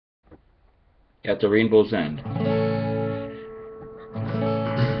at the rainbow's end.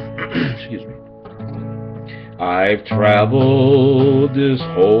 Excuse me. I've traveled this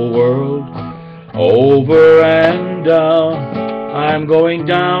whole world over and down. I'm going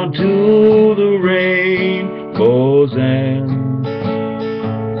down to the rainbow's end.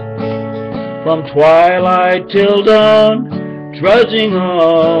 From twilight till dawn, trudging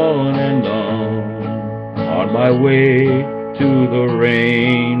on and on my way to the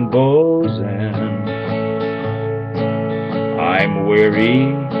rainbow's end. I'm weary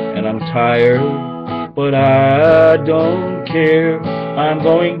and I'm tired, but I don't care. I'm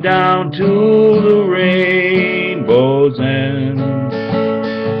going down to the rainbow's end.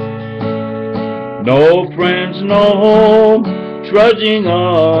 No friends, no home, trudging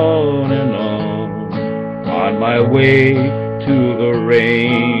on and on my way to the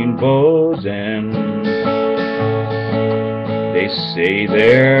rainbow's end. They say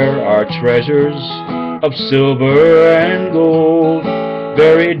there are treasures of silver and gold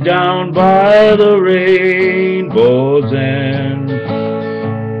buried down by the rainbow's end.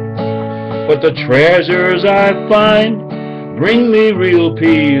 But the treasures I find bring me real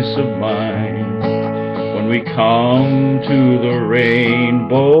peace of mind when we come to the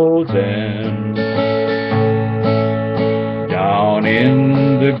rainbow's end. Down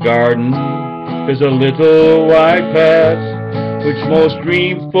in the garden is a little white path which most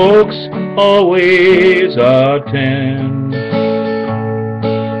dream folks always attend.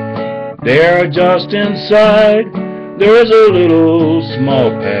 There just inside there's a little small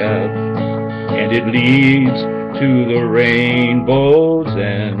path, and it leads to the rainbow's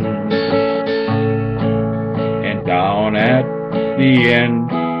end. And down at the end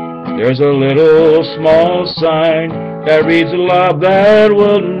there's a little small sign that reads love that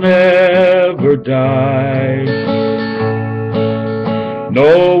will never die.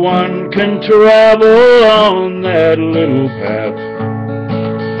 No one can travel on that little path,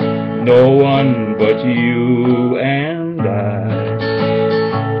 no one but you and I.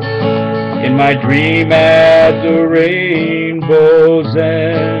 In my dream at the rainbow's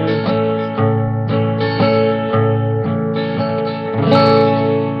end,